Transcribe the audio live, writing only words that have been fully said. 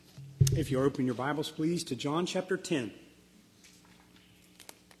If you open your Bibles, please, to John chapter 10.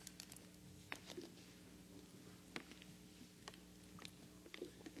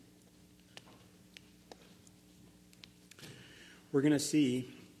 We're going to see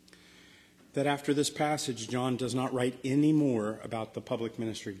that after this passage, John does not write any more about the public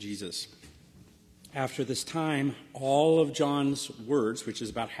ministry of Jesus. After this time, all of John's words, which is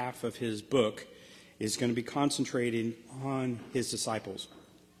about half of his book, is going to be concentrated on his disciples.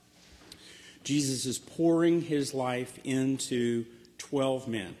 Jesus is pouring his life into 12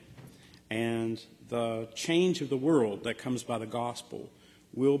 men, and the change of the world that comes by the gospel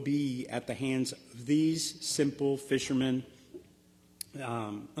will be at the hands of these simple fishermen,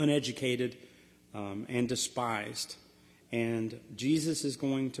 uneducated and despised. And Jesus is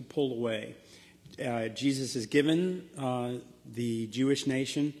going to pull away. Jesus has given the Jewish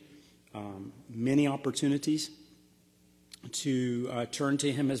nation many opportunities to turn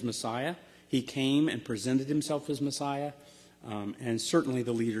to him as Messiah. He came and presented himself as Messiah, and certainly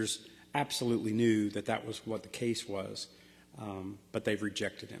the leaders absolutely knew that that was what the case was, but they've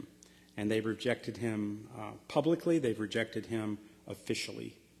rejected him. And they've rejected him publicly, they've rejected him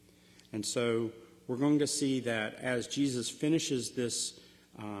officially. And so we're going to see that as Jesus finishes this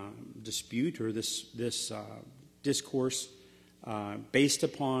dispute or this discourse based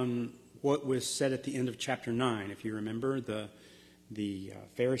upon what was said at the end of chapter 9. If you remember, the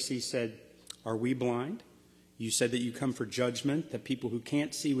Pharisees said, "Are we blind? You said that you come for judgment, that people who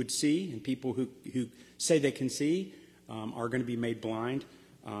can't see would see, and people who say they can see are going to be made blind.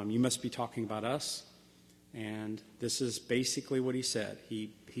 You must be talking about us." And this is basically what he said.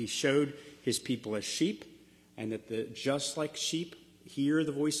 He showed his people as sheep, and that just like sheep hear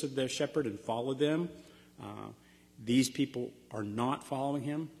the voice of their shepherd and follow them, these people are not following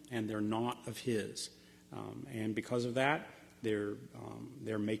him, and they're not of his. And because of that,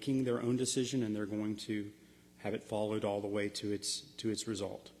 they're making their own decision, and they're going to have it followed all the way to its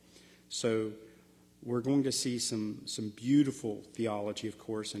result. So we're going to see some beautiful theology, of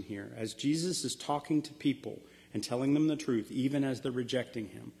course, in here. As Jesus is talking to people and telling them the truth, even as they're rejecting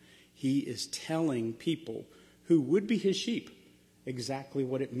him, he is telling people who would be his sheep exactly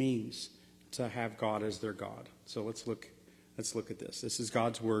what it means to have God as their God. So let's look at this. This is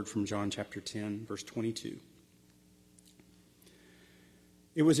God's word from John chapter 10, verse 22.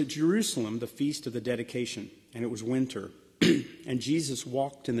 It was at Jerusalem, the feast of the dedication, and it was winter. And Jesus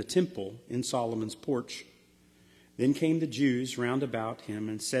walked in the temple in Solomon's porch. Then came the Jews round about him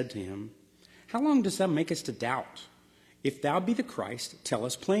and said to him, "How long dost thou make us to doubt? If thou be the Christ, tell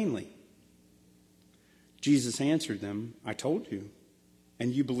us plainly." Jesus answered them, "I told you,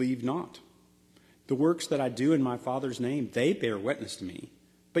 and you believe not. The works that I do in my Father's name, they bear witness to me.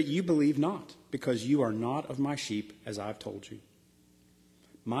 But you believe not, because you are not of my sheep, as I have told you.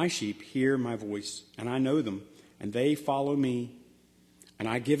 My sheep hear my voice, and I know them, and they follow me. And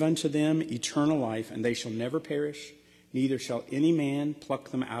I give unto them eternal life, and they shall never perish, neither shall any man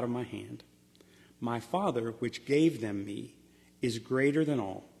pluck them out of my hand. My Father, which gave them me, is greater than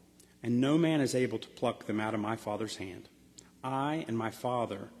all, and no man is able to pluck them out of my Father's hand. I and my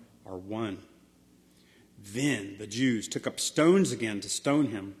Father are one." Then the Jews took up stones again to stone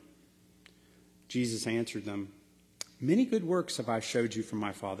him. Jesus answered them, "Many good works have I showed you from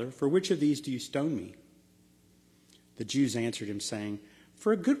my Father. For which of these do you stone me?" The Jews answered him, saying,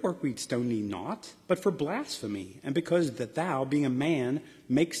 "For a good work we stone thee not, but for blasphemy, and because that thou, being a man,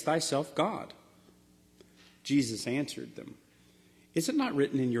 makest thyself God." Jesus answered them, "Is it not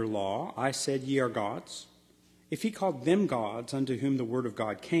written in your law, I said ye are gods? If he called them gods unto whom the word of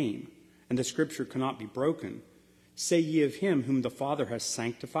God came, and the scripture cannot be broken, say ye of him whom the Father has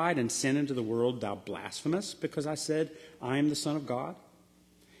sanctified and sent into the world, thou blasphemous, because I said, I am the Son of God?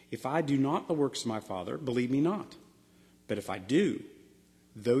 If I do not the works of my Father, believe me not. But if I do,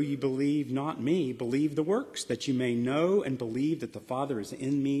 though ye believe not me, believe the works, that ye may know and believe that the Father is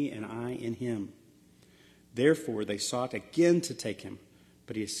in me and I in him." Therefore they sought again to take him,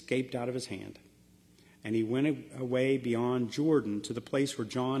 but he escaped out of his hand. And he went away beyond Jordan to the place where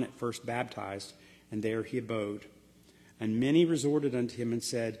John at first baptized, and there he abode. And many resorted unto him and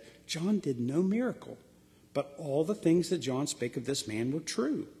said, "John did no miracle, but all the things that John spake of this man were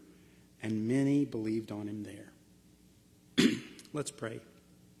true." And many believed on him there. Let's pray.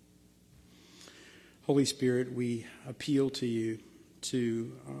 Holy Spirit, we appeal to you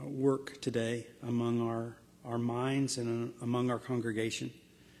to work today among our minds and among our congregation,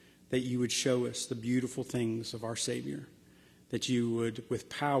 that you would show us the beautiful things of our Savior, that you would, with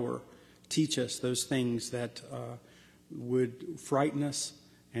power, teach us those things that would frighten us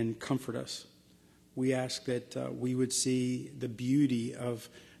and comfort us. We ask that we would see the beauty of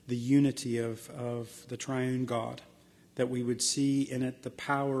the unity of the triune God, that we would see in it the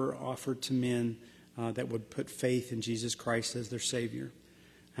power offered to men that would put faith in Jesus Christ as their Savior.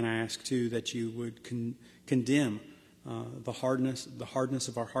 And I ask, too, that you would condemn the hardness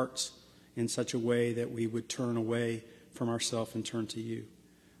of our hearts in such a way that we would turn away from ourselves and turn to you.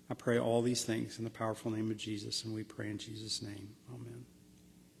 I pray all these things in the powerful name of Jesus, and we pray in Jesus' name. Amen.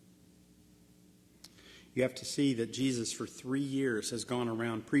 You have to see that Jesus for 3 years has gone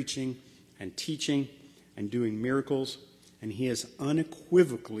around preaching and teaching and doing miracles, and he has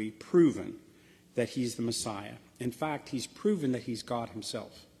unequivocally proven that he's the Messiah. In fact, he's proven that he's God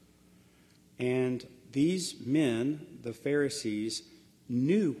himself. And these men, the Pharisees,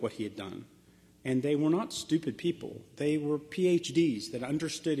 knew what he had done. And they were not stupid people. They were PhDs that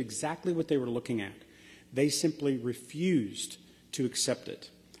understood exactly what they were looking at. They simply refused to accept it.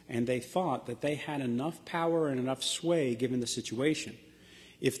 And they thought that they had enough power and enough sway given the situation.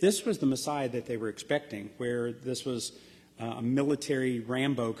 If this was the Messiah that they were expecting, where this was a military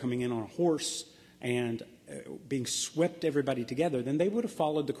Rambo coming in on a horse and being swept everybody together, then they would have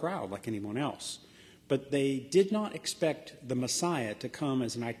followed the crowd like anyone else. But they did not expect the Messiah to come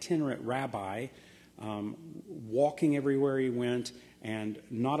as an itinerant rabbi, walking everywhere he went and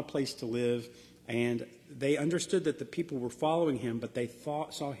not a place to live. And they understood that the people were following him, but they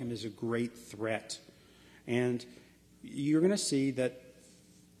saw him as a great threat. And you're going to see that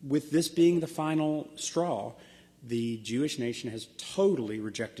with this being the final straw, the Jewish nation has totally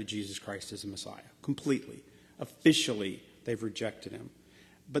rejected Jesus Christ as a Messiah, completely. Officially, they've rejected him.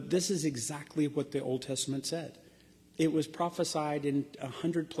 But this is exactly what the Old Testament said. It was prophesied in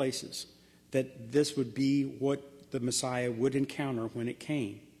 100 places that this would be what the Messiah would encounter when it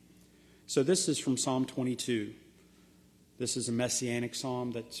came. So this is from Psalm 22. This is a messianic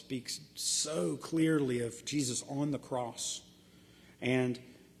psalm that speaks so clearly of Jesus on the cross. And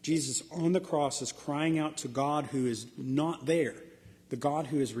Jesus on the cross is crying out to God who is not there, the God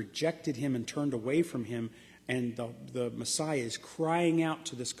who has rejected him and turned away from him. And the Messiah is crying out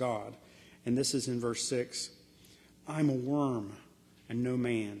to this God. And this is in verse 6. I'm a worm and no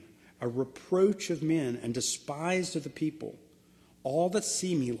man, a reproach of men and despised of the people. All that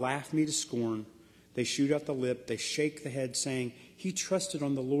see me laugh me to scorn. They shoot out the lip, they shake the head, saying, he trusted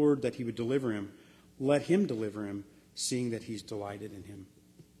on the Lord that he would deliver him. Let him deliver him, seeing that he's delighted in him.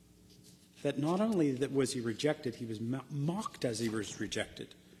 That not only that was he rejected, he was mocked as he was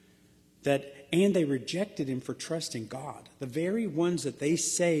rejected. And they rejected him for trusting God. The very ones that they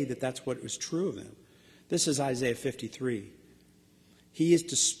say that that's what was true of them. This is Isaiah 53. He is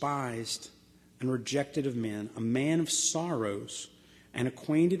despised and rejected of men, a man of sorrows and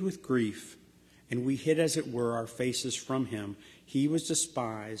acquainted with grief. And we hid, as it were, our faces from him. He was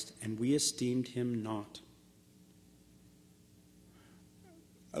despised, and we esteemed him not.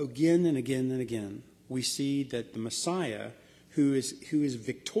 Again and again and again, we see that the Messiah, who is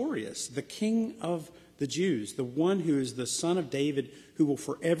victorious, the King of the Jews, the one who is the son of David, who will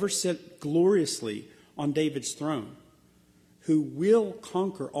forever sit gloriously on David's throne, who will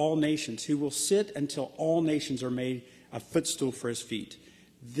conquer all nations, who will sit until all nations are made a footstool for his feet.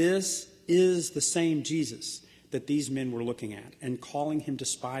 This is the same Jesus that these men were looking at and calling him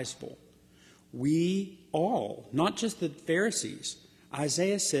despisable. We all, not just the Pharisees,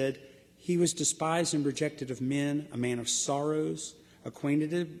 Isaiah said he was despised and rejected of men, a man of sorrows,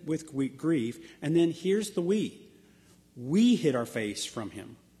 acquainted with grief. And then here's the we. We hid our face from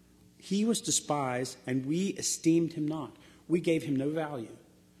him. He was despised, and we esteemed him not. We gave him no value.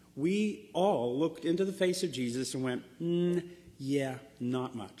 We all looked into the face of Jesus and went, yeah,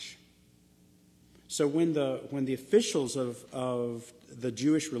 not much. So when the officials of the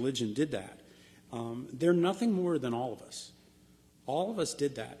Jewish religion did that, they're nothing more than all of us. All of us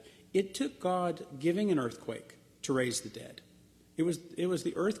did that. It took God giving an earthquake to raise the dead. It was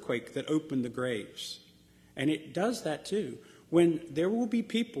the earthquake that opened the graves. And it does that too. When there will be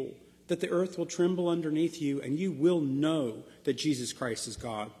people that the earth will tremble underneath you, and you will know that Jesus Christ is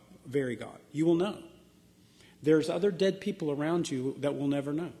God, very God. You will know. There's other dead people around you that will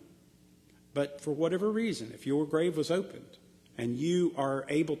never know. But for whatever reason, if your grave was opened and you are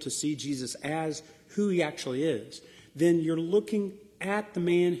able to see Jesus as who he actually is, then you're looking at the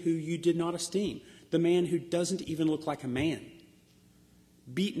man who you did not esteem, the man who doesn't even look like a man,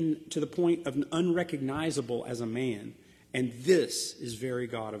 beaten to the point of unrecognizable as a man. And this is very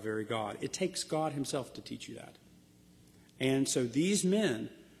God of very God. It takes God himself to teach you that. And so these men,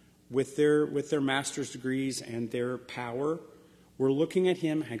 with their master's degrees and their power, were looking at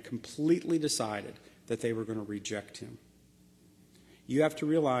him, had completely decided that they were going to reject him. You have to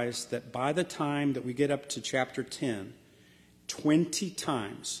realize that by the time that we get up to chapter 10, 20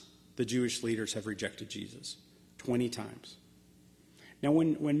 times the Jewish leaders have rejected Jesus. 20 times. Now,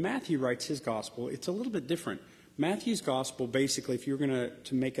 when Matthew writes his gospel, it's a little bit different. Matthew's gospel, basically, if you're going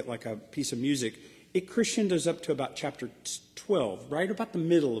to make it like a piece of music, it crescendos up to about chapter 12, right about the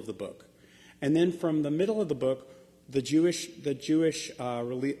middle of the book. And then from the middle of the book, the Jewish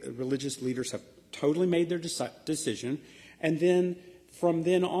religious leaders have totally made their decision. And then from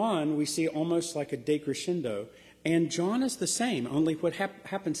then on, we see almost like a decrescendo. And John is the same, only what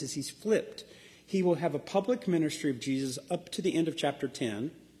happens is he's flipped. He will have a public ministry of Jesus up to the end of chapter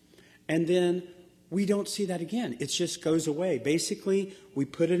 10, and then we don't see that again. It just goes away. Basically, we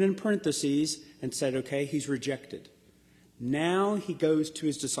put it in parentheses and said, okay, he's rejected. Now he goes to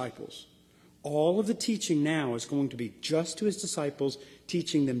his disciples. All of the teaching now is going to be just to his disciples,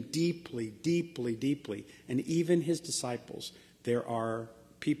 teaching them deeply, deeply, deeply. And even his disciples, there are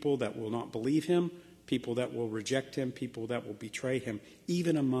people that will not believe him, people that will reject him, people that will betray him,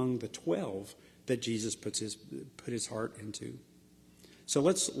 even among the 12 that Jesus put his heart into. So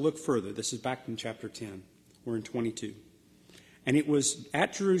let's look further. This is back in chapter 10. We're in 22. And it was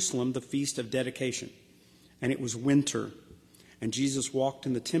at Jerusalem the feast of dedication, and it was winter. And Jesus walked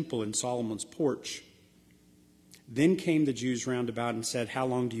in the temple in Solomon's porch. Then came the Jews round about and said, "How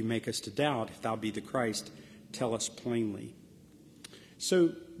long do you make us to doubt? If thou be the Christ, tell us plainly."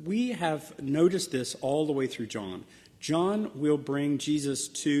 So we have noticed this all the way through John. John will bring Jesus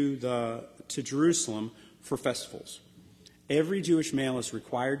to Jerusalem for festivals. Every Jewish male is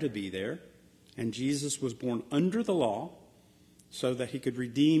required to be there, and Jesus was born under the law so that he could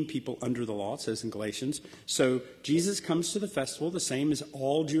redeem people under the law, it says in Galatians. So Jesus comes to the festival, the same as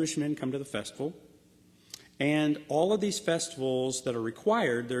all Jewish men come to the festival. And all of these festivals that are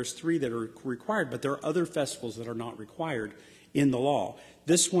required, there's 3 that are required, but there are other festivals that are not required in the law.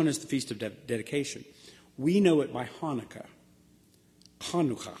 This one is the Feast of Dedication. We know it by Hanukkah.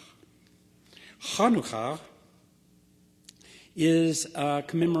 Hanukkah is a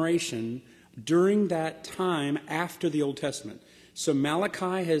commemoration during that time after the Old Testament. So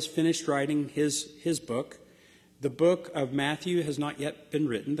Malachi has finished writing his book. The book of Matthew has not yet been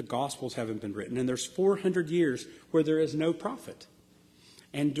written. The Gospels haven't been written. And there's 400 years where there is no prophet.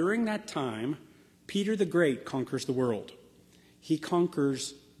 And during that time, Peter the Great conquers the world. He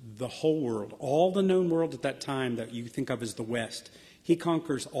conquers the whole world, all the known world at that time that you think of as the West. He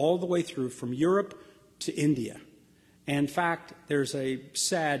conquers all the way through from Europe to India. And in fact, there's a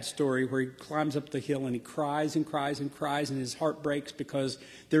sad story where he climbs up the hill and he cries and cries and cries, and his heart breaks because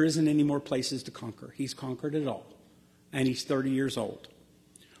there isn't any more places to conquer. He's conquered it all, and he's 30 years old.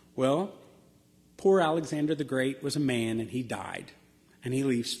 Well, poor Alexander the Great was a man, and he died. And he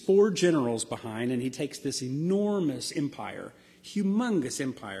leaves 4 generals behind, and he takes this enormous empire, humongous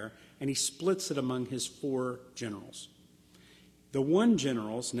empire, and he splits it among his 4 generals. The one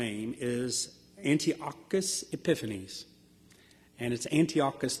general's name is Antiochus Epiphanes, and it's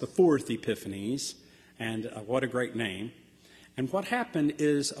Antiochus the 4th Epiphanes, and what a great name. And what happened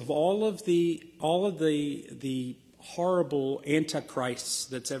is, of all of the horrible antichrists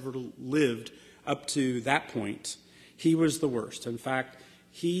that's ever lived up to that point, he was the worst. In fact,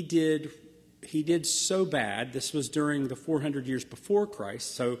 he did so bad. This was during the 400 years before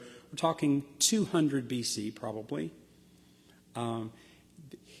Christ, so we're talking 200 BC probably.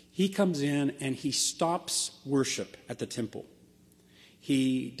 He comes in and he stops worship at the temple.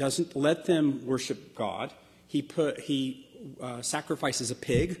 He doesn't let them worship God. He sacrifices a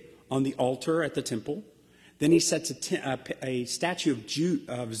pig on the altar at the temple. Then he sets a statue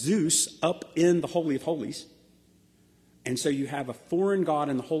of Zeus up in the Holy of Holies. And so you have a foreign god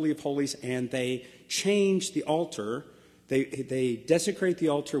in the Holy of Holies, and they change the altar. They desecrate the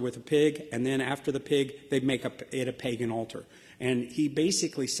altar with a pig, and then after the pig, they make it a pagan altar. And he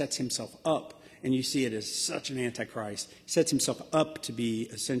basically sets himself up, and you see it as such an antichrist. He sets himself up to be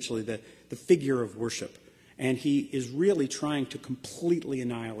essentially the figure of worship. And he is really trying to completely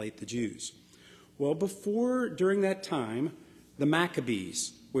annihilate the Jews. Well, during that time, the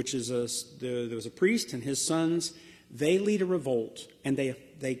Maccabees, which is there was a priest and his sons, they lead a revolt, and they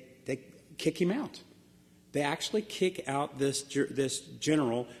kick him out. They actually kick out this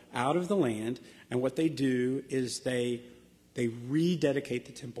general out of the land, and what they do is they rededicate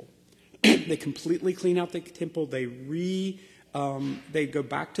the temple. They completely clean out the temple. They go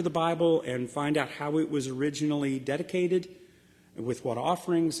back to the Bible and find out how it was originally dedicated, with what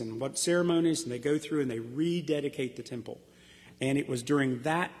offerings and what ceremonies, and they go through and they rededicate the temple. And it was during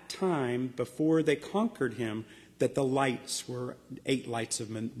that time, before they conquered him, that the lights were 8 lights of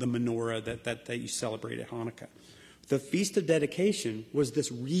the menorah that you celebrate at Hanukkah. The Feast of Dedication was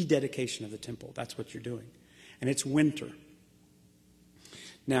this rededication of the temple. That's what you're doing. And it's winter.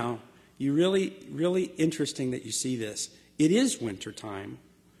 Now, you really interesting that you see this. It is winter time,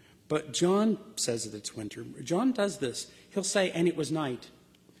 but John says that it's winter. John does this. He'll say, and it was night.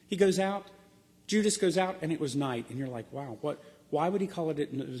 He goes out, Judas goes out, and it was night. And you're like, wow, why would he call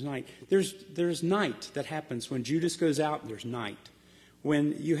it was night? There's night that happens when Judas goes out, there's night.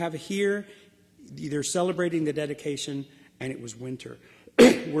 When you have here, they're celebrating the dedication, and it was winter.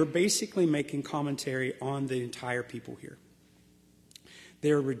 We're basically making commentary on the entire people here.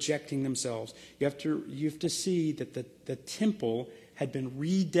 They're rejecting themselves. You have to see that the temple had been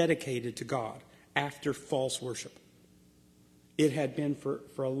rededicated to God after false worship. It had been for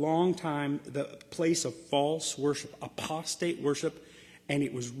a long time the place of false worship, apostate worship, and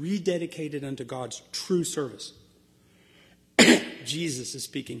it was rededicated unto God's true service. Jesus is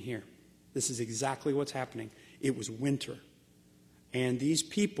speaking here. This is exactly what's happening. It was winter. And these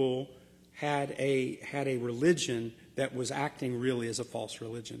people had a religion that was acting really as a false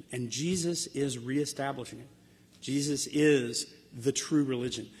religion. And Jesus is reestablishing it. Jesus is the true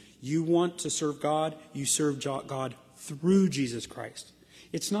religion. You want to serve God, you serve God through Jesus Christ.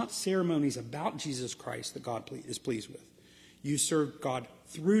 It's not ceremonies about Jesus Christ that God is pleased with. You serve God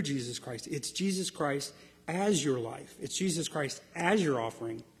through Jesus Christ. It's Jesus Christ as your life. It's Jesus Christ as your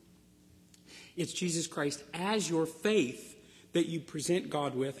offering. It's Jesus Christ as your faith that you present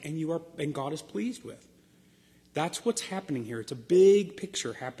God with and God is pleased with. That's what's happening here. It's a big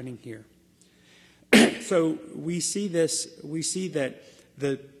picture happening here. So we see that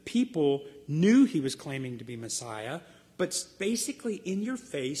the people knew he was claiming to be Messiah, but basically in your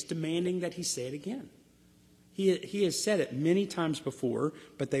face demanding that he say it again. He has said it many times before,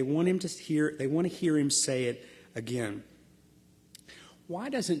 but they want to hear him say it again. Why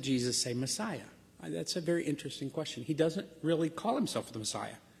doesn't Jesus say Messiah? That's a very interesting question. He doesn't really call himself the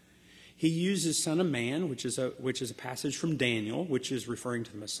Messiah. He uses Son of Man, which is a passage from Daniel, which is referring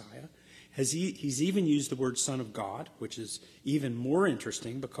to the Messiah. He's even used the word Son of God, which is even more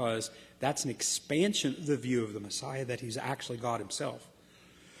interesting because that's an expansion of the view of the Messiah, that he's actually God himself.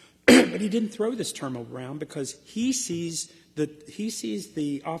 But he didn't throw this term around because he sees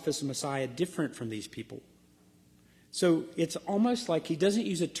the office of Messiah different from these people. So it's almost like he doesn't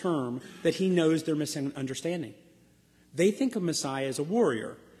use a term that he knows they're misunderstanding. They think of Messiah as a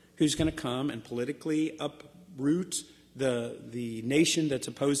warrior who's going to come and politically uproot the nation that's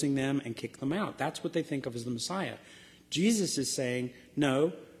opposing them and kick them out. That's what they think of as the Messiah. Jesus is saying,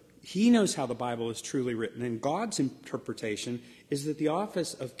 no, he knows how the Bible is truly written. And God's interpretation is that the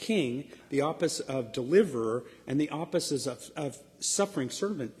office of king, the office of deliverer, and the offices of suffering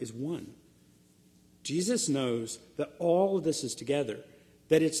servant is one. Jesus knows that all of this is together,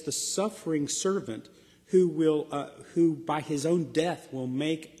 that it's the suffering servant who by his own death will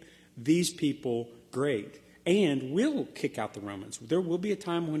make these people great and will kick out the Romans. There will be a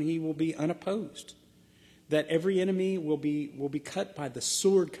time when he will be unopposed, that every enemy will be cut by the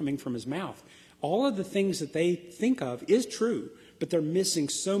sword coming from his mouth. All of the things that they think of is true, but they're missing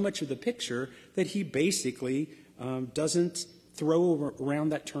so much of the picture that he basically doesn't throw around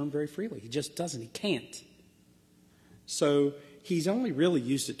that term very freely. He just doesn't. He can't. So he's only really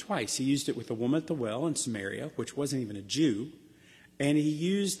used it twice. He used it with the woman at the well in Samaria, which wasn't even a Jew. And he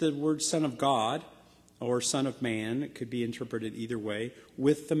used the word Son of God or Son of Man, it could be interpreted either way,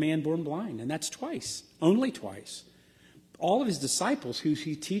 with the man born blind. And that's twice, only twice. All of his disciples who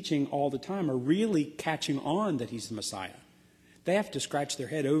he's teaching all the time are really catching on that he's the Messiah. They have to scratch their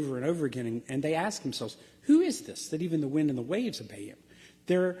head over and over again, and they ask themselves, who is this that even the wind and the waves obey him?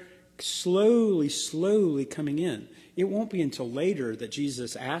 They're slowly coming in. It won't be until later that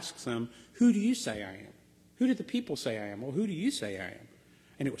Jesus asks them, who do you say I am? Who do the people say I am? Well, who do you say I am?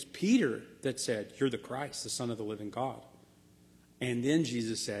 And it was Peter that said, you're the Christ, the Son of the living God. And then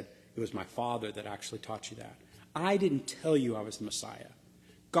Jesus said, it was my Father that actually taught you that. I didn't tell you I was the Messiah.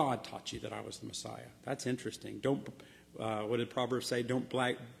 God taught you that I was the Messiah. That's interesting. What did Proverbs say? Don't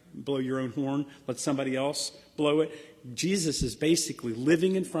blow your own horn. Let somebody else blow it. Jesus is basically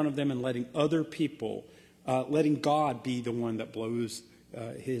living in front of them and letting other people, letting God be the one that blows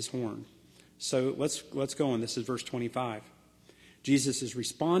his horn. So let's go on. This is verse 25. Jesus is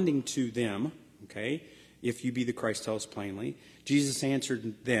responding to them, okay? If you be the Christ, tell us plainly. Jesus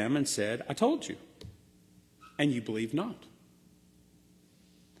answered them and said, I told you, and you believe not.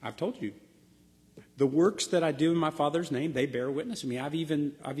 I've told you. The works that I do in my Father's name, they bear witness of me. I've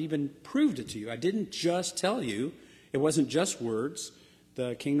even proved it to you. I didn't just tell you. It wasn't just words.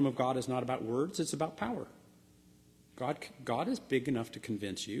 The kingdom of God is not about words. It's about power. God is big enough to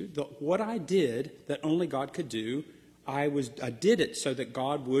convince you that what I did that only God could do, I did it so that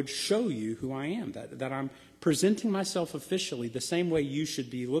God would show you who I am, that I'm presenting myself officially the same way you should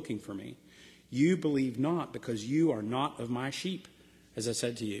be looking for me. You believe not because you are not of my sheep, as I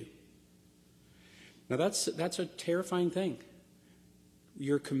said to you. Now that's a terrifying thing.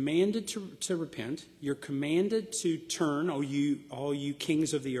 You're commanded to repent. You're commanded to turn, all you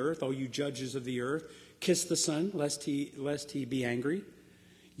kings of the earth, all you judges of the earth. Kiss the Son, lest he be angry.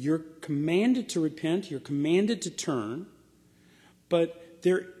 You're commanded to repent. You're commanded to turn. But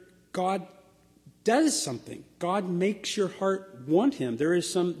God does something. God makes your heart want him. There's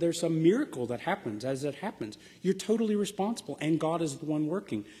some miracle that happens as it happens. You're totally responsible, and God is the one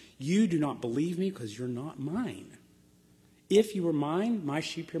working. You do not believe me because you're not mine. If you were mine, my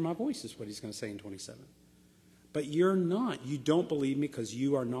sheep hear my voice, is what he's going to say in 27. But you're not. You don't believe me because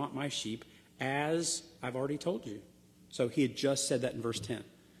you are not my sheep, as I've already told you. So he had just said that in verse 10,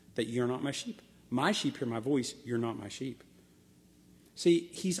 that you're not my sheep. My sheep hear my voice. You're not my sheep. See,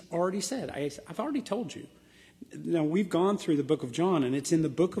 he's already said, I've already told you. Now, we've gone through the book of John, and it's in the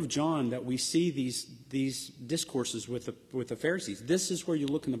book of John that we see these discourses with the Pharisees. This is where you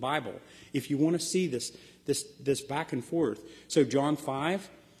look in the Bible if you want to see this back and forth. So John 5,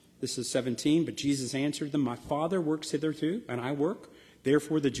 this is 17, but Jesus answered them, my Father works hitherto, and I work.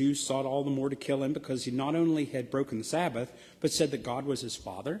 Therefore the Jews sought all the more to kill him, because he not only had broken the Sabbath, but said that God was his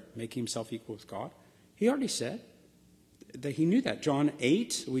Father, making himself equal with God. He already said that he knew that. John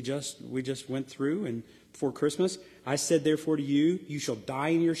 8, we just went through, and before Christmas, I said therefore to you, you shall die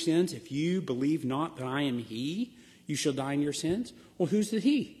in your sins. If you believe not that I am he, you shall die in your sins. Well, who's the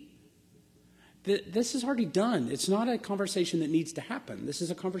he? This is already done. It's not a conversation that needs to happen. This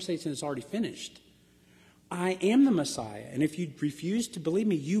is a conversation that's already finished. I am the Messiah, and if you refuse to believe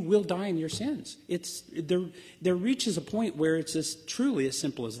me, you will die in your sins. There reaches a point where it's truly as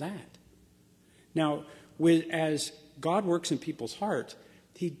simple as that. Now, as God works in people's heart,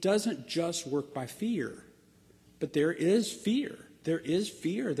 he doesn't just work by fear, but there is fear. There is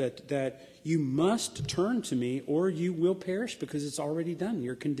fear that you must turn to me or you will perish, because it's already done.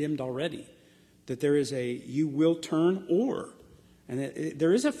 You're condemned already. That there is you will turn and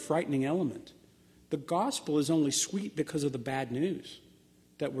there is a frightening element. The gospel is only sweet because of the bad news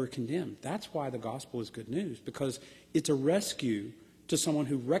that we're condemned. That's why the gospel is good news, because it's a rescue to someone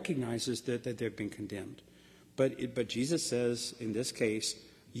who recognizes that they've been condemned. But Jesus says, in this case,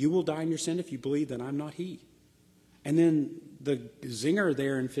 you will die in your sin if you believe that I'm not he. And then the zinger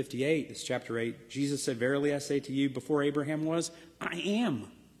there in 58, it's chapter 8, Jesus said, verily I say to you, before Abraham was, I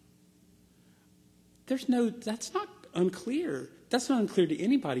am. That's not unclear. That's not unclear to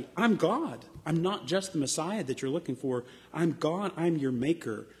anybody. I'm God. I'm not just the Messiah that you're looking for. I'm God. I'm your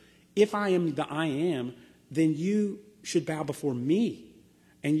maker. If I am the I am, then you should bow before me.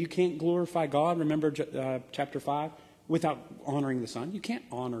 And you can't glorify God, remember chapter 5, without honoring the Son. You can't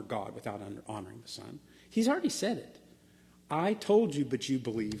honor God without honoring the Son. He's already said it. I told you, but you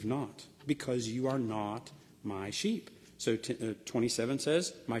believe not, because you are not my sheep. So 27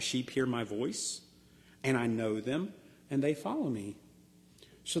 says, my sheep hear my voice, and I know them, and they follow me.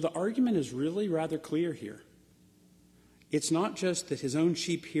 So the argument is really rather clear here. It's not just that his own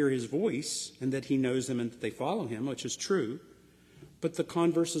sheep hear his voice, and that he knows them and that they follow him, which is true, but the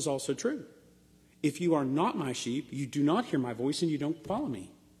converse is also true. If you are not my sheep, you do not hear my voice and you don't follow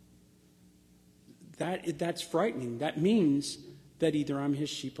me. That's frightening. That means that either I'm his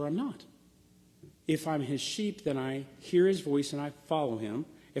sheep or I'm not. If I'm his sheep, then I hear his voice and I follow him.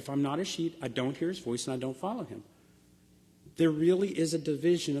 If I'm not his sheep, I don't hear his voice and I don't follow him. There really is a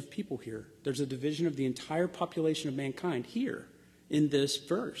division of people here. There's a division of the entire population of mankind here in this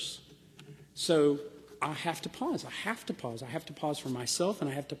verse. So I have to pause. I have to pause for myself, and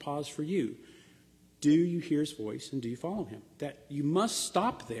I have to pause for you. Do you hear his voice and do you follow him? That you must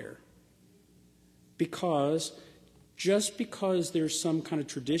stop there, because just because there's some kind of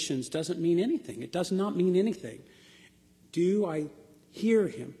traditions doesn't mean anything. It does not mean anything. Do I hear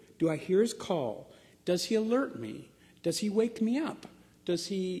him? Do I hear his call? Does he alert me? Does he wake me up? Does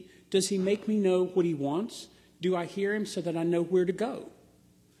he make me know what he wants? Do I hear him so that I know where to go?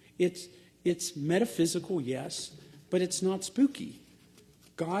 It's metaphysical, yes, but it's not spooky.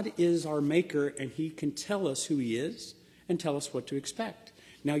 God is our maker, and he can tell us who he is and tell us what to expect.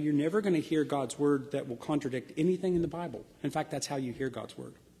 Now, you're never going to hear God's word that will contradict anything in the Bible. In fact, that's how you hear God's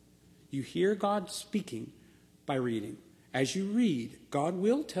word. You hear God speaking by reading. As you read, God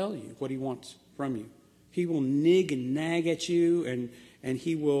will tell you what he wants from you. He will nig and nag at you, and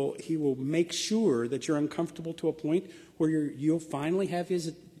he will make sure that you're uncomfortable to a point where you'll finally have his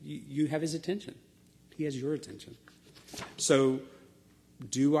attention. He has your attention. So,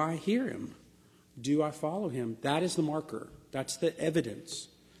 do I hear him? Do I follow him? That is the marker. That's the evidence.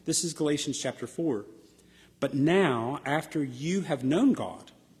 This is Galatians chapter 4. But now, after you have known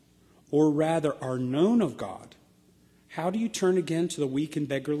God, or rather are known of God, how do you turn again to the weak and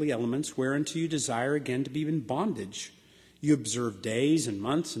beggarly elements whereunto you desire again to be in bondage? You observe days and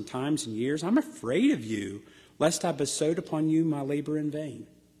months and times and years. I'm afraid of you, lest I bestowed upon you my labor in vain.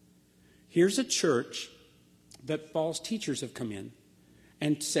 Here's a church that false teachers have come in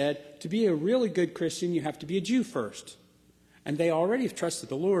and said, to be a really good Christian, you have to be a Jew first. And they already have trusted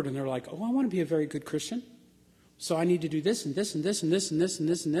the Lord, and they're like, oh, I want to be a very good Christian. So I need to do this and this and this and this and this and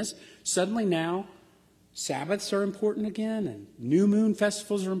this and this. Suddenly now, Sabbaths are important again, and new moon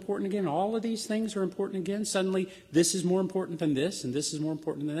festivals are important again. All of these things are important again. Suddenly, this is more important than this, and this is more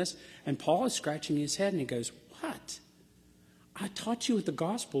important than this. And Paul is scratching his head, and he goes, what? I taught you what the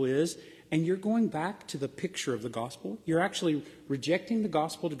gospel is, and you're going back to the picture of the gospel? You're actually rejecting the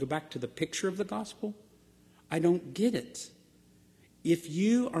gospel to go back to the picture of the gospel? I don't get it. If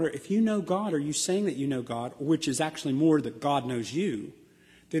you know God, are you saying that you know God, which is actually more that God knows you,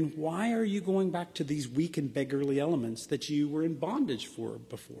 then why are you going back to these weak and beggarly elements that you were in bondage for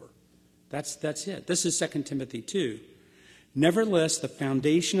before? That's it. This is 2 Timothy 2. Nevertheless, the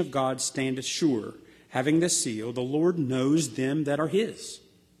foundation of God standeth sure, having this seal, the Lord knows them that are his.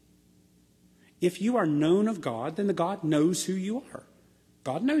 If you are known of God, then the God knows who you are.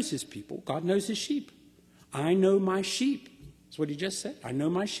 God knows his people. God knows his sheep. I know my sheep. That's what he just said. I know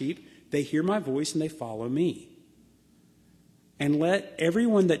my sheep. They hear my voice and they follow me. And let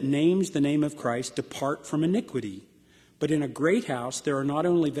everyone that names the name of Christ depart from iniquity. But in a great house there are not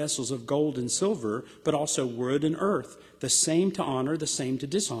only vessels of gold and silver, but also wood and earth, the same to honor, the same to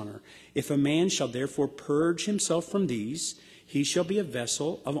dishonor. If a man shall therefore purge himself from these, he shall be a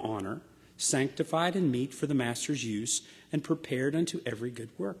vessel of honor, sanctified and meet for the master's use, and prepared unto every good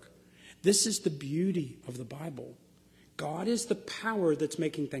work. This is the beauty of the Bible. God is the power that's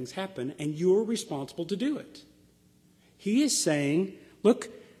making things happen, and you're responsible to do it. He is saying, look,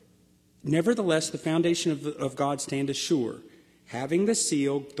 nevertheless, the foundation of God standeth sure. Having the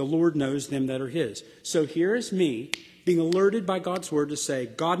seal, the Lord knows them that are his. So here is me being alerted by God's word to say,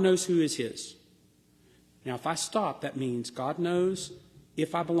 God knows who is his. Now, if I stop, that means God knows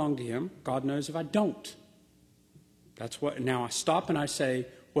if I belong to him. God knows if I don't. That's what. Now I stop and I say,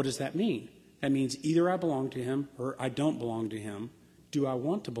 what does that mean? That means either I belong to him or I don't belong to him. Do I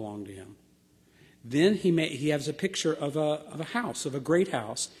want to belong to him? Then he has a picture of a house, of a great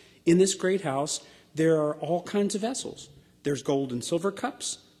house. In this great house, there are all kinds of vessels. There's gold and silver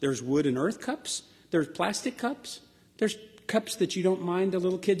cups. There's wood and earth cups. There's plastic cups. There's cups that you don't mind the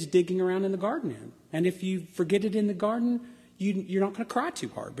little kids digging around in the garden in. And if you forget it in the garden, you're not going to cry too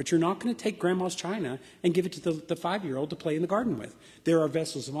hard. But you're not going to take grandma's china and give it to the 5-year-old to play in the garden with. There are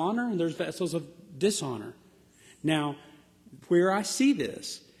vessels of honor and there's vessels of dishonor. Now, where I see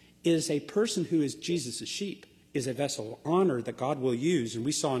this is a person who is Jesus' sheep is a vessel of honor that God will use. And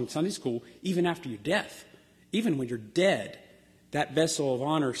we saw in Sunday school, even after your death, even when you're dead, that vessel of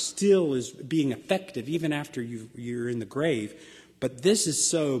honor still is being effective even after you're in the grave. But this is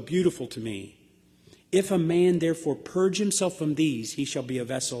so beautiful to me. If a man therefore purge himself from these, he shall be a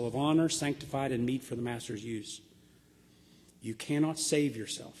vessel of honor, sanctified and meet for the master's use. You cannot save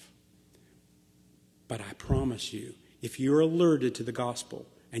yourself. But I promise you, if you're alerted to the gospel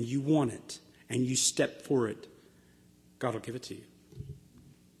and you want it and you step for it, God will give it to you.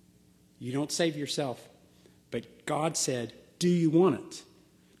 You don't save yourself. But God said, do you want it?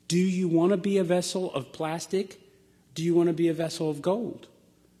 Do you want to be a vessel of plastic? Do you want to be a vessel of gold?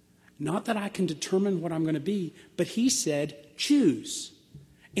 Not that I can determine what I'm going to be, but he said, choose.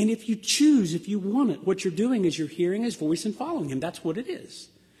 And if you choose, if you want it, what you're doing is you're hearing his voice and following him. That's what it is.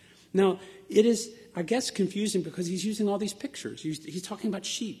 Now, it is, I guess, confusing because he's using all these pictures. He's talking about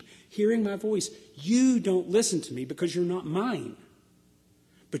sheep, hearing my voice. You don't listen to me because you're not mine,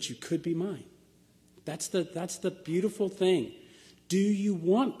 but you could be mine. That's the beautiful thing. Do you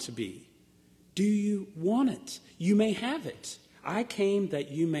want to be? Do you want it? You may have it. I came that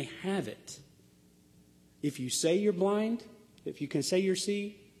you may have it. If you say you're blind, if you can say you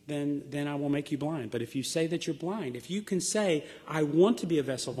see, then I will make you blind. But if you say that you're blind, if you can say, I want to be a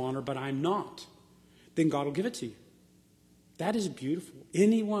vessel of honor, but I'm not, then God will give it to you. That is beautiful.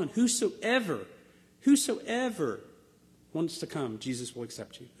 Anyone, whosoever wants to come, Jesus will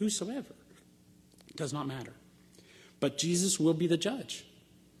accept you. Whosoever. It does not matter. But Jesus will be the judge.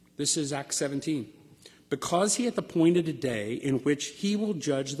 This is Acts 17. Because he hath appointed a day in which he will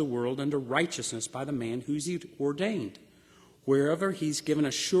judge the world unto righteousness by the man whom he ordained, wherever he's given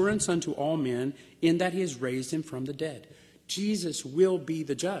assurance unto all men in that he has raised him from the dead. Jesus will be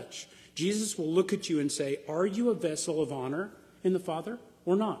the judge. Jesus will look at you and say, are you a vessel of honor in the Father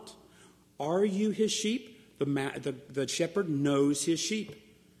or not? Are you his sheep? The shepherd knows his sheep.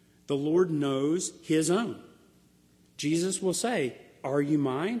 The Lord knows his own. Jesus will say, are you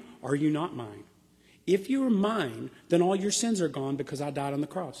mine? Are you not mine? If you are mine, then all your sins are gone because I died on the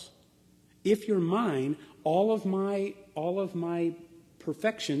cross. If you're mine, all of my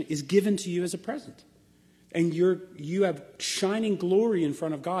perfection is given to you as a present. And you have shining glory in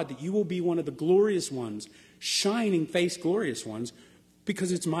front of God, that you will be one of the glorious ones, shining face glorious ones,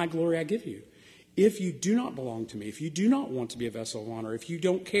 because it's my glory I give you. If you do not belong to me, if you do not want to be a vessel of honor, if you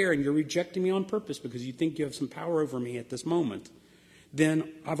don't care and you're rejecting me on purpose because you think you have some power over me at this moment,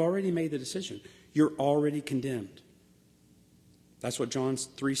 then I've already made the decision. You're already condemned. That's what John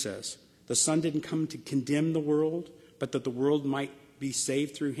 3 says. The Son didn't come to condemn the world, but that the world might be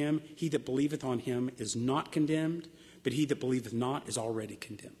saved through him. He that believeth on him is not condemned, but he that believeth not is already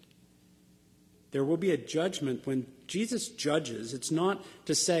condemned. There will be a judgment when Jesus judges. It's not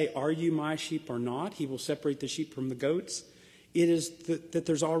to say, are you my sheep or not? He will separate the sheep from the goats. It is that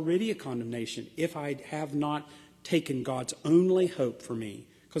there's already a condemnation if I have not taken God's only hope for me,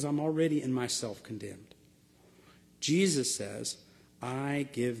 because I'm already in myself condemned. Jesus says, I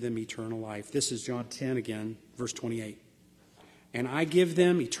give them eternal life. This is John 10 again, verse 28. And I give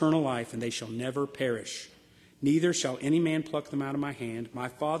them eternal life, and they shall never perish. Neither shall any man pluck them out of my hand. My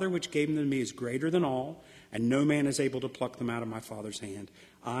Father which gave them to me is greater than all, and no man is able to pluck them out of my Father's hand.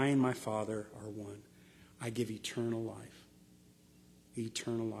 I and my Father are one. I give eternal life.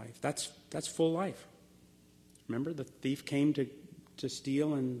 Eternal life. That's full life. Remember, the thief came to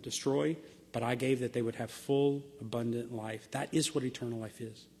steal and destroy, but I gave that they would have full, abundant life. That is what eternal life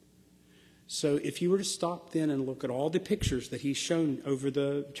is. So if you were to stop then and look at all the pictures that he's shown over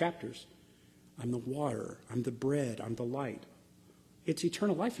the chapters, I'm the water, I'm the bread, I'm the light. It's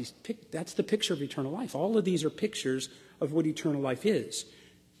eternal life. That's the picture of eternal life. All of these are pictures of what eternal life is.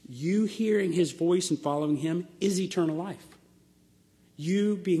 You hearing his voice and following him is eternal life.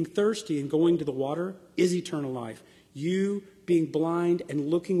 You being thirsty and going to the water is eternal life. You being blind and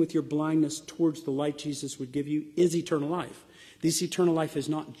looking with your blindness towards the light Jesus would give you is eternal life. This eternal life is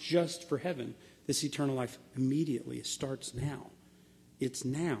not just for heaven. This eternal life immediately starts now. It's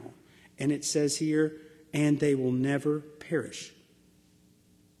now. And it says here, and they will never perish.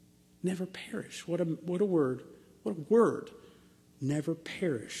 Never perish. What a word. What a word. Never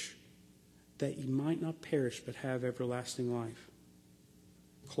perish. That you might not perish but have everlasting life.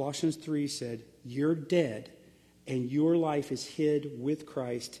 Colossians 3 said, you're dead and your life is hid with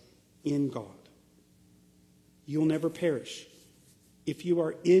Christ in God. You'll never perish. If you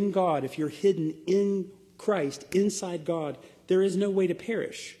are in God, if you're hidden in Christ, inside God, there is no way to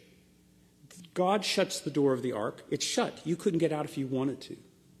perish. God shuts the door of the ark. It's shut. You couldn't get out if you wanted to.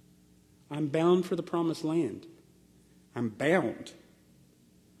 I'm bound for the promised land. I'm bound.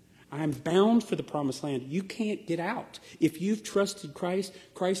 I'm bound for the promised land. You can't get out. If you've trusted Christ,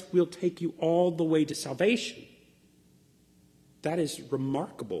 Christ will take you all the way to salvation. That is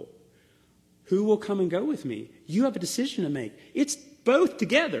remarkable. Who will come and go with me? You have a decision to make. It's both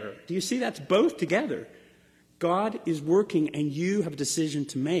together. Do you see? That's both together. God is working and you have a decision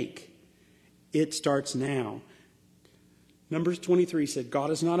to make. It starts now. Numbers 23 said, God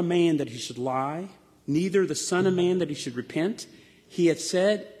is not a man that he should lie, neither the son of man that he should repent. He hath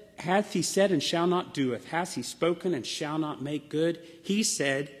said, hath he said and shall not doeth? Hath he spoken and shall not make good? He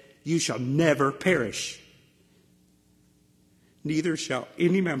said, you shall never perish. Neither shall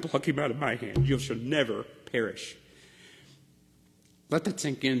any man pluck him out of my hand. You shall never perish. Let that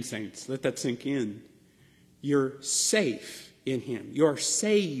sink in, saints. Let that sink in. You're safe in him. You're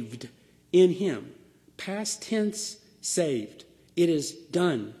saved in him. Past tense, saved. It is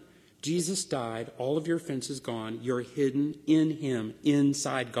done. Jesus died. All of your offense is gone. You're hidden in him,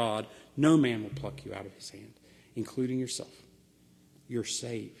 inside God. No man will pluck you out of his hand, including yourself. You're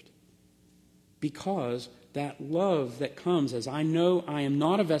saved. Because that love that comes as I know I am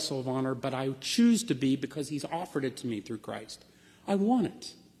not a vessel of honor, but I choose to be because he's offered it to me through Christ. I want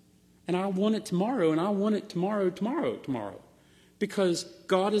it. And I want it tomorrow, and I want it tomorrow. Because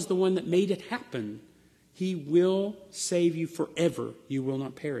God is the one that made it happen. He will save you forever. You will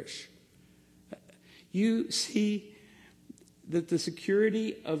not perish. You see that the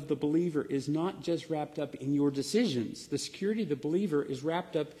security of the believer is not just wrapped up in your decisions. The security of the believer is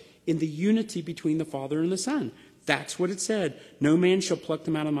wrapped up in the unity between the Father and the Son. That's what it said. No man shall pluck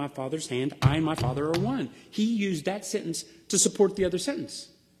them out of my Father's hand. I and my Father are one. He used that sentence to support the other sentence.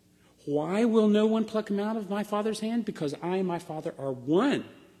 Why will no one pluck them out of my Father's hand? Because I and my Father are one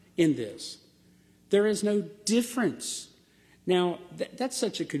in this. There is no difference. Now, that's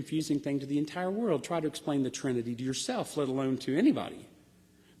such a confusing thing to the entire world. Try to explain the Trinity to yourself, let alone to anybody.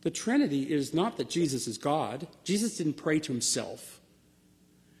 The Trinity is not that Jesus is God. Jesus didn't pray to himself.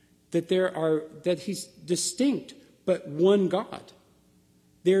 That he's distinct, but one God.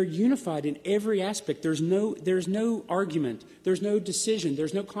 They're unified in every aspect. There's no argument. There's no decision.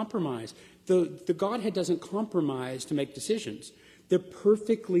 There's no compromise. The Godhead doesn't compromise to make decisions. They're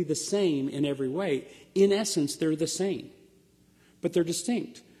perfectly the same in every way. In essence, they're the same. But they're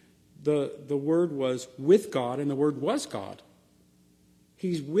distinct. The Word was with God, and the Word was God.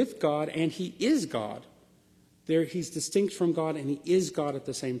 He's with God, and he is God. He's distinct from God, and he is God at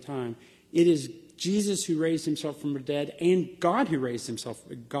the same time. It is Jesus who raised himself from the dead, and God who raised himself.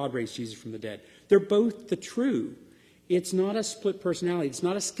 God raised Jesus from the dead. They're both the true. It's not a split personality. It's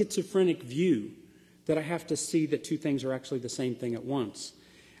not a schizophrenic view that I have to see that two things are actually the same thing at once.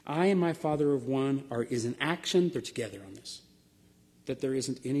 I and my Father of one is an action. They're together on this. That there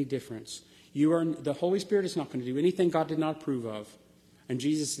isn't any difference. The Holy Spirit is not going to do anything God did not approve of. And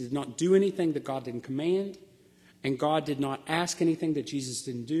Jesus did not do anything that God didn't command. And God did not ask anything that Jesus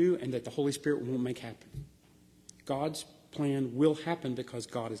didn't do and that the Holy Spirit won't make happen. God's plan will happen because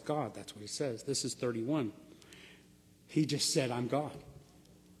God is God. That's what he says. This is 31. He just said, I'm God.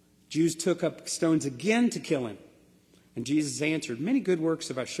 Jews took up stones again to kill him. And Jesus answered, many good works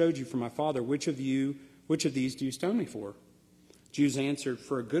have I showed you from my Father. Which of these do you stone me for? Jews answered,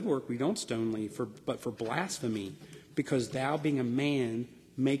 for a good work we don't stone thee, but for blasphemy, because thou being a man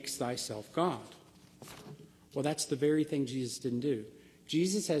makes thyself God. Well, that's the very thing Jesus didn't do.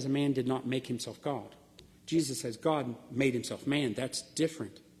 Jesus as a man did not make himself God. Jesus as God made himself man. That's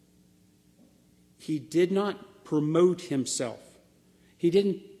different. He did not promote himself. He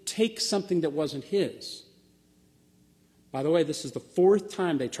didn't take something that wasn't his. By the way, this is the fourth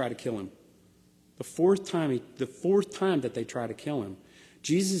time they try to kill him. The fourth time that they try to kill him.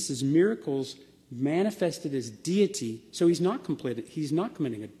 Jesus' miracles manifested his deity, so he's not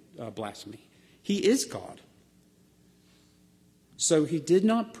committing a blasphemy. He is God. So he did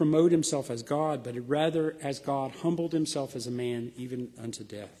not promote himself as God, but rather as God humbled himself as a man, even unto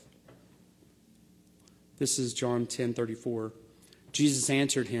death. This is John 10:34. Jesus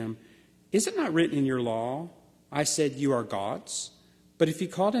answered him, is it not written in your law, I said you are gods? But if you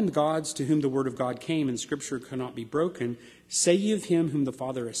called him gods to whom the word of God came, and Scripture cannot be broken, say ye of him whom the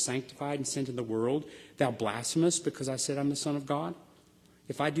Father has sanctified and sent in the world, thou blasphemest, because I said I'm the Son of God?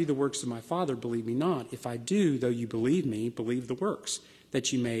 If I do the works of my Father, believe me not. If I do, though you believe me, believe the works,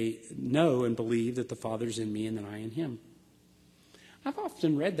 that you may know and believe that the Father is in me and that I in him. I've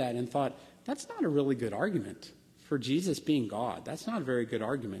often read that and thought, that's not a really good argument for Jesus being God. That's not a very good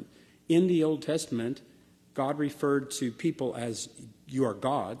argument. In the Old Testament, God referred to people as you are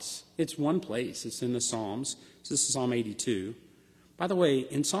gods. It's one place. It's in the Psalms. So this is Psalm 82. By the way,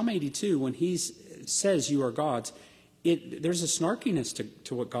 in Psalm 82, when he says you are gods, there's a snarkiness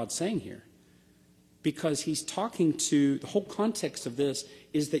to what God's saying here. Because he's talking to, the whole context of this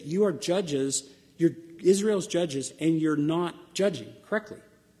is that you are judges, you're Israel's judges, and you're not judging correctly.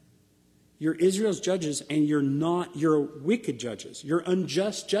 You're Israel's judges, and you're wicked judges. You're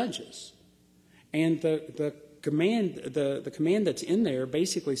unjust judges. And the command that's in there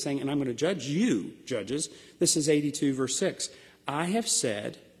basically saying, and I'm going to judge you, judges. This is 82 verse 6. I have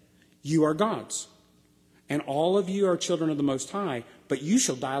said, you are gods, and all of you are children of the Most High, but you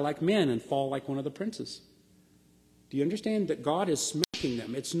shall die like men and fall like one of the princes. Do you understand that God is smacking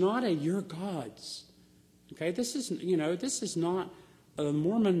them? It's not you're gods. Okay, this is not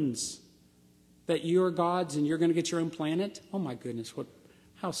Mormons that you're gods and you're going to get your own planet. Oh my goodness,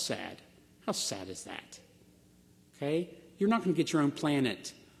 how sad. How sad is that? Okay? You're not going to get your own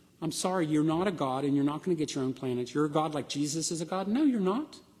planet. I'm sorry, you're not a god and you're not going to get your own planet. You're a god like Jesus is a god? No, you're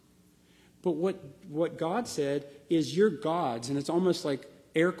not. But what God said is you're gods, and it's almost like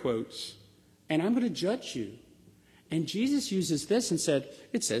air quotes, and I'm going to judge you. And Jesus uses this and said,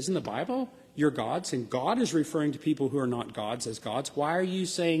 it says in the Bible, you're gods, and God is referring to people who are not gods as gods. Why are you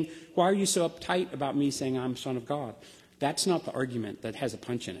so uptight about me saying I'm Son of God? That's not the argument that has a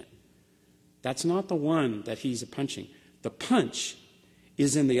punch in it. That's not the one that he's punching. The punch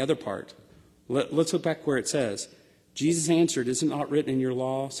is in the other part. Let's look back where it says, Jesus answered, is it not written in your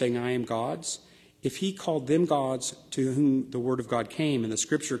law, saying, I am gods? If he called them gods to whom the word of God came, and the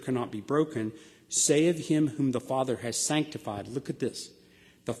Scripture cannot be broken, say of him whom the Father has sanctified. Look at this.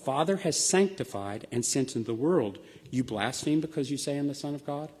 The Father has sanctified and sent into the world. You blaspheme because you say I'm the Son of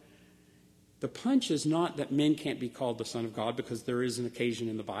God? The punch is not that men can't be called the Son of God, because there is an occasion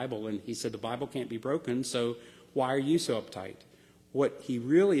in the Bible, and he said the Bible can't be broken, so why are you so uptight? What he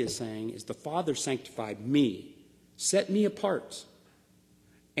really is saying is the Father sanctified me. set me apart,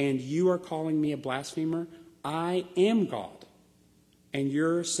 and you are calling me a blasphemer? I am God. And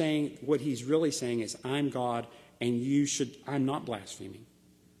you're saying, what he's really saying is, I'm God, and I'm not blaspheming.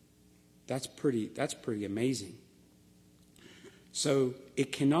 That's pretty amazing. So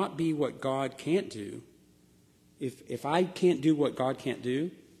it cannot be what God can't do. If I can't do what God can't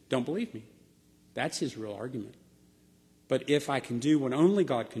do, don't believe me. That's his real argument. But if I can do what only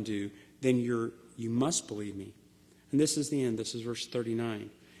God can do, then you must believe me. And this is the end. This is verse 39.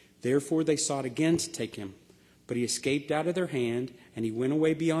 Therefore they sought again to take him, but he escaped out of their hand, and he went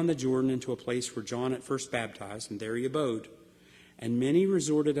away beyond the Jordan into a place where John at first baptized, and there he abode. And many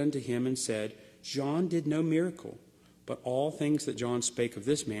resorted unto him and said, John did no miracle, but all things that John spake of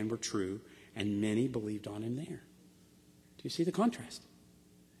this man were true, and many believed on him there. Do you see the contrast?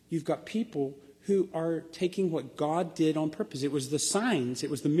 You've got people who are taking what God did on purpose. It was the signs, it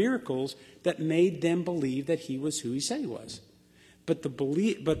was the miracles that made them believe that he was who he said he was. But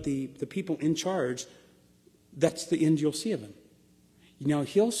the people in charge, that's the end you'll see of him. Now,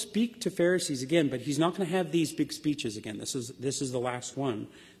 he'll speak to Pharisees again, but he's not going to have these big speeches again. This is the last one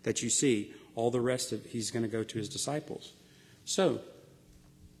that you see. All the rest of he's going to go to his disciples. So,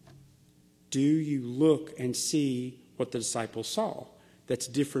 do you look and see what the disciples saw that's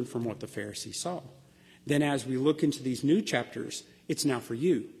different from what the Pharisees saw? Then as we look into these new chapters, it's now for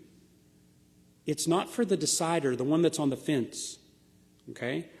you. It's not for the decider, the one that's on the fence.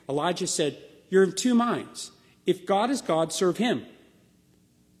 Okay? Elijah said, you're of two minds. If God is God, serve him.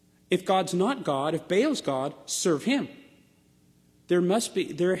 If God's not God, if Baal's God, serve him. There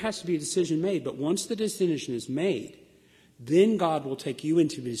has to be a decision made, but once the decision is made, then God will take you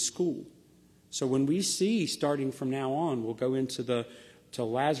into his school. So when we see, starting from now on, we'll go into to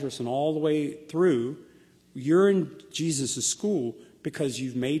Lazarus and all the way through, you're in Jesus' school because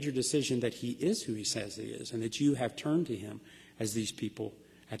you've made your decision that he is who he says he is, and that you have turned to him as these people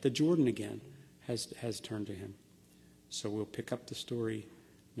at the Jordan again has turned to him. So we'll pick up the story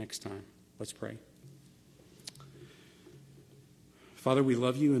next time. Let's pray. Father, we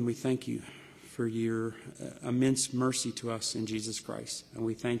love you and we thank you for your immense mercy to us in Jesus Christ. And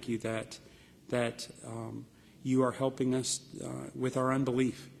we thank you that you are helping us with our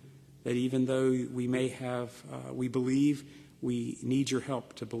unbelief. That even though we may have, we believe, we need your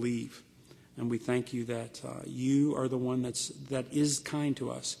help to believe. And we thank you that you are the one that is kind to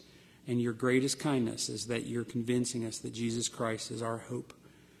us. And your greatest kindness is that you're convincing us that Jesus Christ is our hope.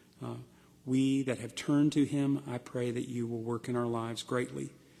 We that have turned to him, I pray that you will work in our lives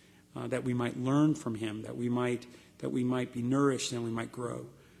greatly, that we might learn from him, that we might be nourished and we might grow.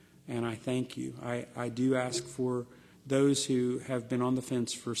 And I thank you. I do ask for those who have been on the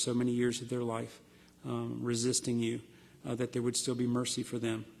fence for so many years of their life, resisting you, that there would still be mercy for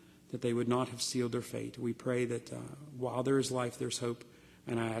them, that they would not have sealed their fate. We pray that while there is life, there's hope.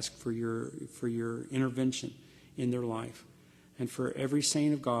 And I ask for your intervention in their life. And for every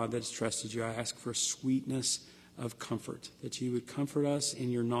saint of God that has trusted you, I ask for sweetness of comfort, that you would comfort us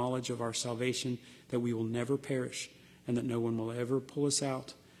in your knowledge of our salvation, that we will never perish, and that no one will ever pull us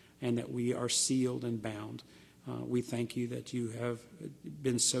out, and that we are sealed and bound. We thank you that you have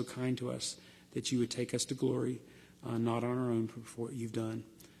been so kind to us, that you would take us to glory, not on our own, but for what you've done.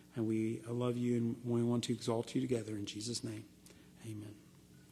 And we love you, and we want to exalt you together in Jesus' name. Amen.